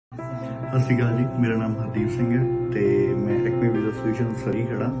ਸਤਿ ਸ਼੍ਰੀ ਅਕਾਲ ਜੀ, ਮੇਰਾ ਨਾਮ ਹਰਦੀਪ ਸਿੰਘ ਹੈ ਤੇ मैं एक्मे वीज़ा सोल्यूशन सरी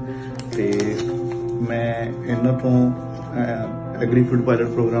खड़ा ਤੇ मैं ਇਹਨਾਂ ਤੋਂ एग्री फूड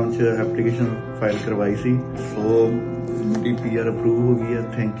पायलट प्रोग्राम च एप्लीकेशन फाइल करवाई सी। सो मेरी PR अप्रूव हो गई है।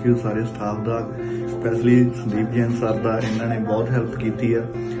 थैंक यू सारे स्टाफ का, स्पैशली संदीप जैन सर का, इन्होंने बहुत हेल्प की है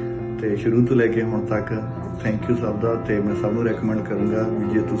तो शुरू तो लैके हुण तक थैंक यू सब का। तो मैं सबनों रैकमेंड करूँगा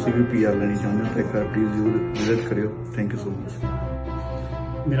भी जे तुसीं भी PR लेनी चाहते हो तो एक बार प्लीज़ जरूर विजिट करियो। Thank you so much.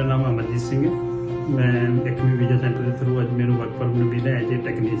 मेरा नाम अमरजीत सिंह है। मैं एक्मे वीज़ा सेंटर के थ्रू अज मेनू वर्क परमिट मिला एज ए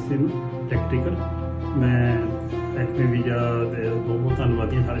टैक्नीशियन टैक्टिकल। मैं एक्मे वीज़ा के बहुत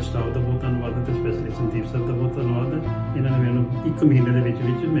धन्नवादी हाँ, सारे स्टाफ का बहुत धन्नवाद है, स्पैशली संदीप सर का बहुत धन्नवाद है। इन्होंने मैंने 1 महीने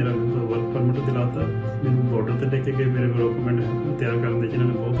के मेरा वर्क परमिट दिलाता, मैंने बॉर्डर पर लेके गए, मेरे डॉकूमेंट तैयार करने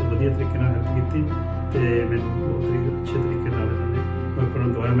इन्होंने बहुत वधिया तरीके हेल्प की तो मैं बहुत अच्छे तरीके वर्क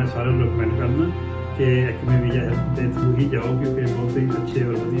परमिट दवाया। मैं सारे रिकमेंड करना कि एक्मे वीज़ा के थ्रू ही जाओ क्योंकि बहुत ही अच्छे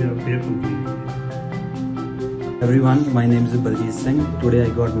और वधिया fair company. Everyone, my name is Baljeet Singh. Today I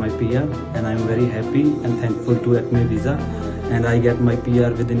got my PR and I am very happy and thankful to Acme Visa, and I get my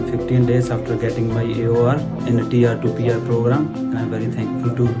PR within 15 days after getting my AOR in a TR to PR program, and I am very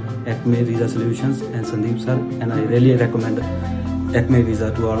thankful to Acme Visa Solutions and Sandeep sir, and I really recommend Acme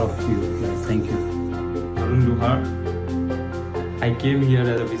Visa to all of you. Thank you. Jalandhar. I came here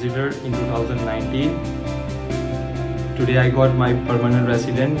as a visitor in 2019. Today I got my permanent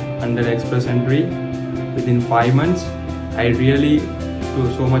resident under express entry within 5 months. I really feel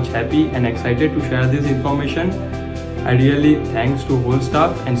so much happy and excited to share this information. I really thanks to whole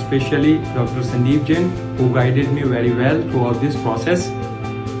staff and especially Dr. Sandeep Jain who guided me very well throughout this process.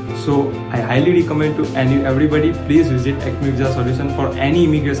 So I highly recommend to everybody, please visit Acme Visa Solution for any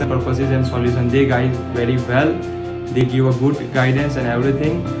immigration purposes and solution. They guide very well. They give a good guidance and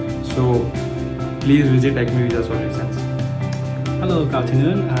everything. So please visit Acme Visa Solutions. Hello, good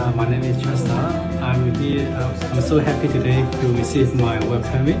afternoon. My name is Chasta. I'm here. I'm so happy today to receive my work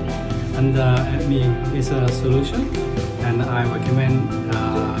permit under Acme Visa Solution, and I recommend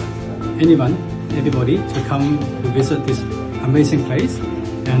everybody to come to visit this amazing place.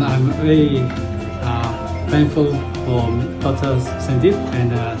 And I'm very thankful for Dr. Sandeep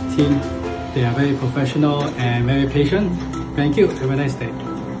and the team. They are very professional and very patient. Thank you. Have a nice day.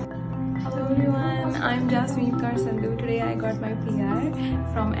 Hello everyone, I'm Jasmeet Kaur Sandhu. Today I got my PR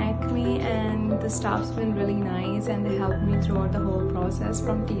from Acme and the staff's been really nice and they helped me throughout the whole process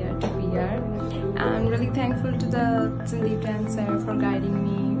from TR to PR. I'm really thankful to the Sandeep Jain sir for guiding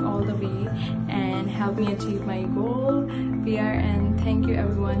me all the way and helped me achieve my goal PR, and thank you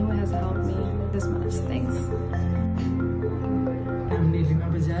everyone who has helped me this much. Thanks. I'm Nilima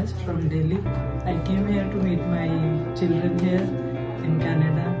Bajaj from Delhi. I came here to meet my children here in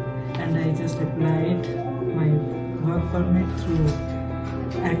Canada, and I just applied my work permit through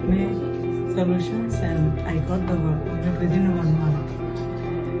Acme Solutions and I got the work permit within 1 month.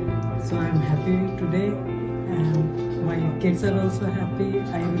 So I'm happy today and my kids are also happy.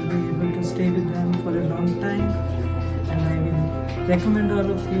 I will be able to stay with them for a long time, and I will recommend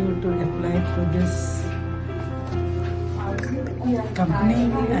all of you to apply for this company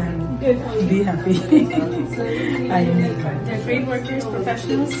and be happy. They're great workers,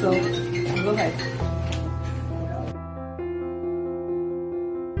 professionals, so go ahead.